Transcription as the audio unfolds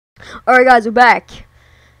Alright guys, we're back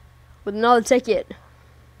with another Tekkit.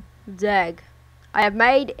 Dag. I have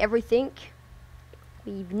made everything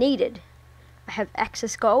we've needed. I have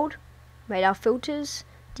access gold, made our filters,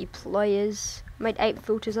 deployers, made 8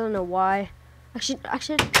 filters, I don't know why. Actually,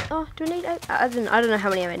 oh, do I need 8? I don't know how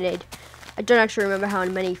many I need. I don't actually remember how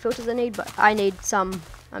many filters I need, but I need some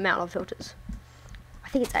amount of filters. I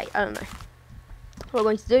think it's 8, I don't know. What we're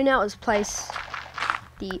going to do now is place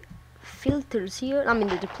the filters here, I mean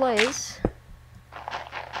the deployers,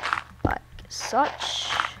 like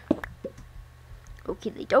such.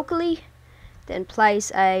 Okie dokie. Then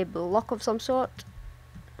place a block of some sort.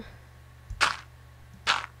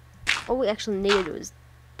 All we actually needed was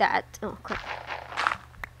that. Oh crap.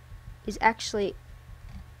 Is actually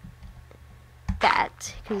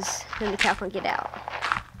that, because then the cow can't get out.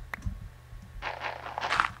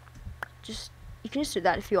 You can just do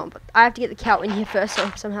that if you want, but I have to get the cow in here first,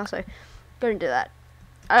 so somehow, so gonna do that.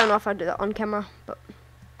 I don't know if I'll do that on camera, but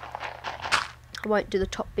I won't do the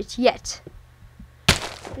top bit yet.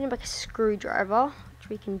 We need like a screwdriver, which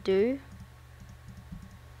we can do.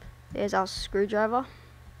 There's our screwdriver.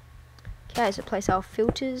 Okay, so place our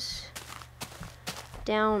filters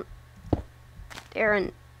down there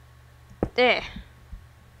and there.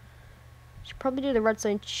 Should probably do the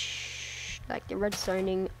redstone, like the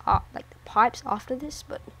redstoning, like the pipes after this,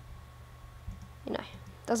 but you know,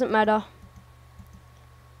 doesn't matter.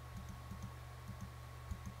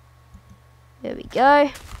 There we go.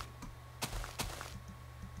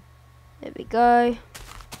 There we go.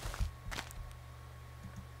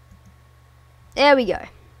 There we go.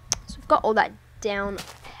 So we've got all that down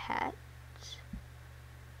pat.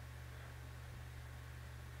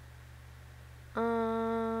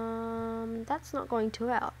 That's not going to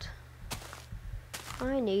out.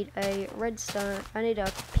 I need a redstone. I need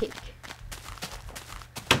a pick.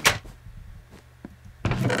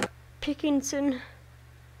 Pickinson.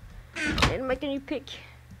 I need to make a new pick.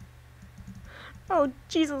 Oh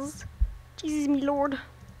Jesus. Jesus me Lord.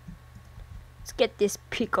 Let's get this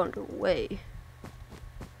pick underway.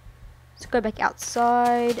 Let's go back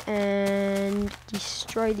outside and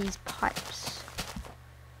destroy these pipes.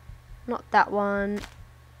 Not that one.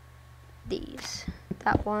 These.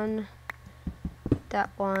 That one. That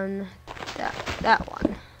one. That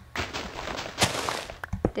one.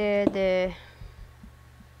 There.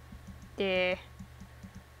 There.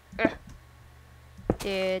 Oh,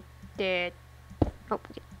 get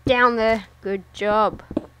down there. Good job.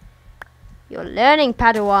 You're learning,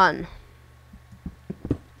 Padawan.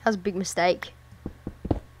 That was a big mistake.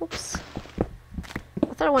 Oops.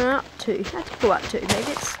 I thought I went out 2. I had to pull out 2.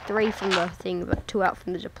 Maybe it's 3 from the thing, but 2 out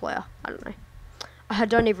from the deployer. I don't know. I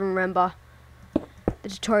don't even remember the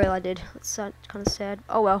tutorial I did. That's kind of sad.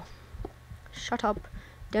 Oh well. Shut up.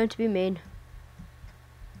 Don't be mean.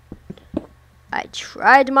 I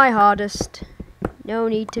tried my hardest. No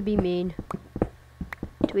need to be mean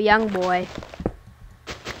to a young boy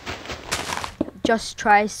who just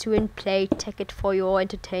tries to play Tekkit for your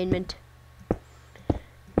entertainment.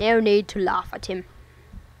 No need to laugh at him.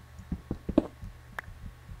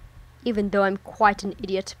 Even though I'm quite an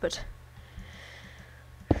idiot, but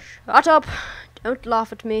shut up. Don't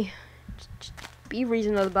laugh at me. Just be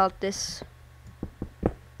reasonable about this.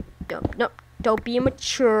 Don't be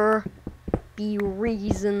immature. Be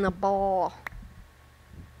reasonable.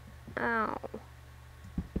 Ow.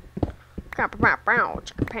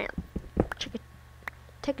 Chicken pants.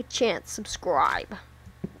 Take a chance. Subscribe.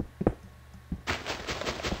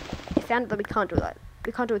 I found that we can't do that.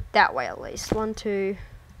 We can't do it that way at least. 1, 2,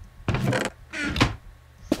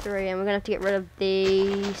 3, and we're gonna have to get rid of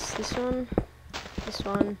these. This one. This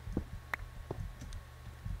one.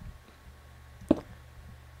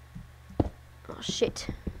 Oh shit.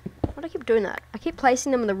 Why do I keep doing that? I keep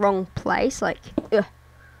placing them in the wrong place, like, ugh.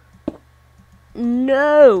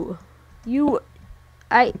 No!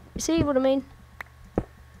 I see what I mean?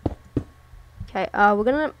 Okay, we're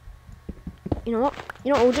gonna, you know what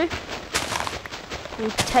we'll do?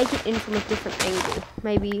 We'll take it in from a different angle.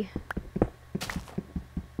 Maybe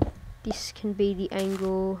this can be the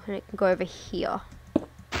angle, and it can go over here.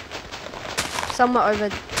 Somewhere over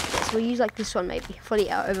there. So we'll use like this one maybe, for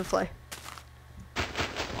the overflow.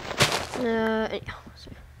 Anyhow,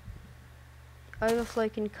 so overflow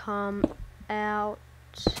can come out.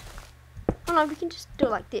 Oh no, we can just do it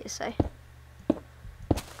like this, eh?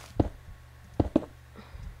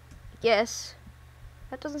 Yes.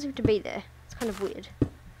 That doesn't seem to be there. It's kind of weird.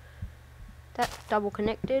 That's double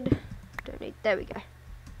connected. Don't need. There we go.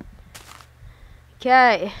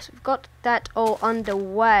 Okay, so we've got that all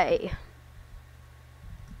underway.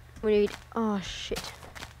 We need. Oh shit.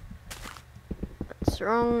 Let's That's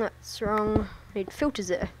wrong. That's wrong. I need filters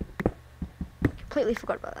there. Completely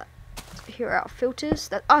forgot about that. So here are our filters.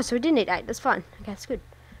 Oh, so we did need 8. That's fine. Okay, that's good.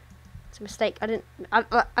 It's a mistake. I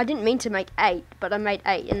didn't mean to make 8, but I made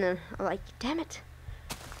 8, and then I'm like, damn it.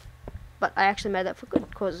 But I actually made that for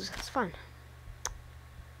good causes. It's fine.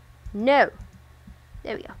 No.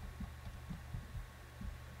 There we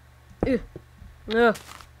go. Ugh.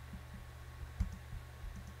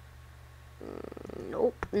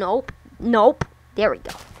 Nope. Nope. Nope. There we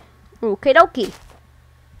go. Okie dokie.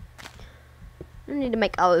 I need to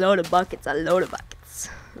make a load of buckets. A load of buckets.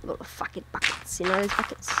 A load of fucking buckets. You know those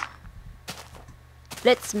buckets?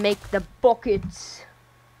 Let's make the buckets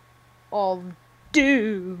of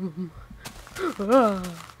doom. And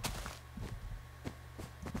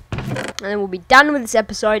then we'll be done with this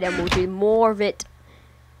episode, and we'll do more of it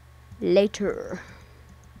later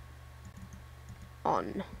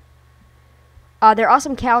on. There are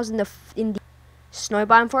some cows in the snow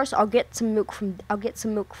biome forest. I'll get some milk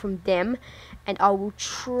from them, and I will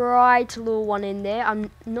try to lure one in there.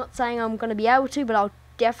 I'm not saying I'm gonna be able to, but I'll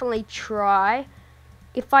definitely try.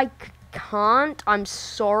 If I can't, I'm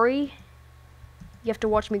sorry. You have to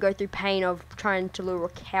watch me go through pain of trying to lure a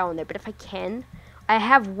cow in there. But if I can, I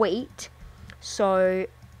have wheat, so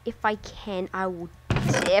if I can, I will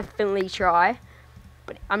definitely try.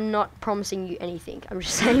 But I'm not promising you anything. I'm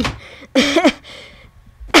just saying.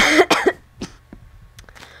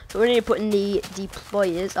 So we need to put in the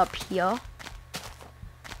deployers up here.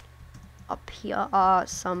 Up here are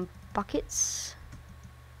some buckets.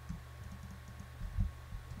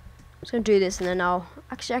 I'm just gonna do this, and then I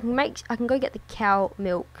can go get the cow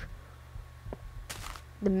milk.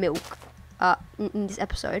 The milk. In this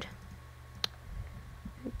episode.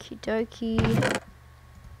 Okie dokie.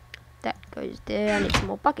 That goes there. I need some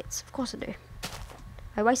more buckets. Of course I do.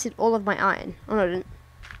 I wasted all of my iron. Oh no, I didn't.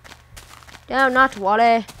 No, not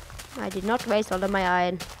worry. I did not waste all of my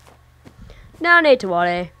iron. No need to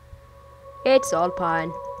worry. It's all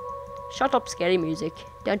fine. Shut up, scary music.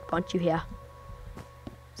 Don't want you here.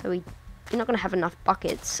 So we're not going to have enough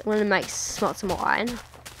buckets. I'm going to smelt some more iron.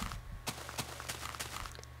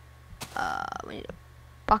 We need a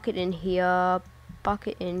bucket in here.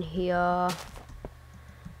 Bucket in here.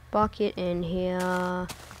 Bucket in here.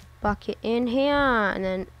 Bucket in here. And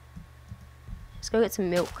then let's go get some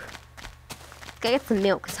milk. Let's go get some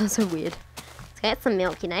milk. It sounds so weird. Let's go get some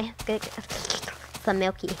milk, you know. Let's go get some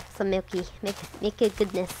milky. Some milky. Milky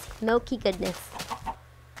goodness. Milky goodness.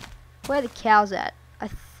 Where are the cows at? I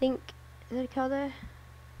think... Is there a cow there?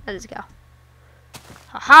 That is a cow.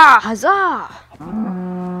 Ha-ha!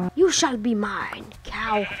 Huzzah! You shall be mine,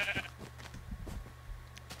 cow.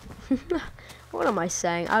 What am I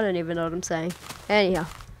saying? I don't even know what I'm saying. Anyhow.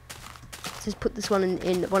 Let's just put this one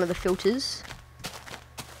in one of the filters.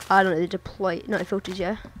 I don't know, the filters,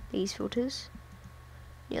 yeah. These filters.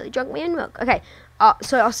 Nearly drunk me in milk. Okay,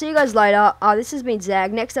 so I'll see you guys later. This has been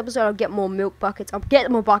Zag. Next episode, I'll get more milk buckets. I'll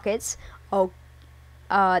get more buckets. Then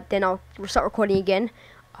I'll start recording again.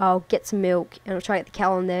 I'll get some milk, and I'll try to get the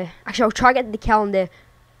cow in there. Actually, I'll try to get the cow in there,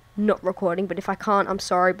 not recording. But if I can't, I'm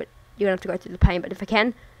sorry, but you're gonna have to go through the pain. But if I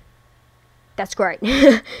can, that's great.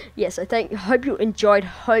 Yes, hope you enjoyed.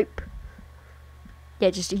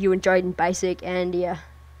 Just you enjoyed in basic, and yeah.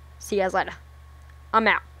 See you guys later. I'm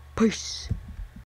out. Peace.